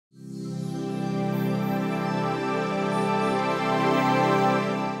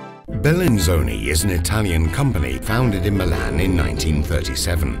Bellinzoni is an Italian company founded in Milan in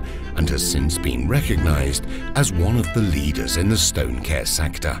 1937 and has since been recognized as one of the leaders in the stone care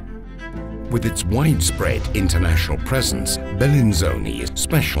sector. With its widespread international presence, Bellinzoni is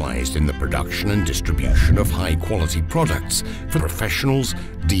specialized in the production and distribution of high-quality products for professionals,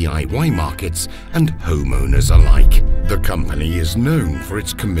 DIY markets, and homeowners alike. The company is known for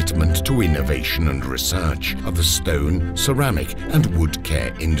its commitment to innovation and research of the stone, ceramic, and wood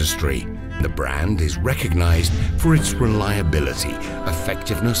care industry. The brand is recognized for its reliability,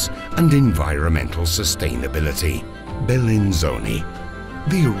 effectiveness, and environmental sustainability. Bellinzoni,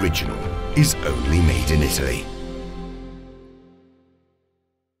 the original, is only made in Italy.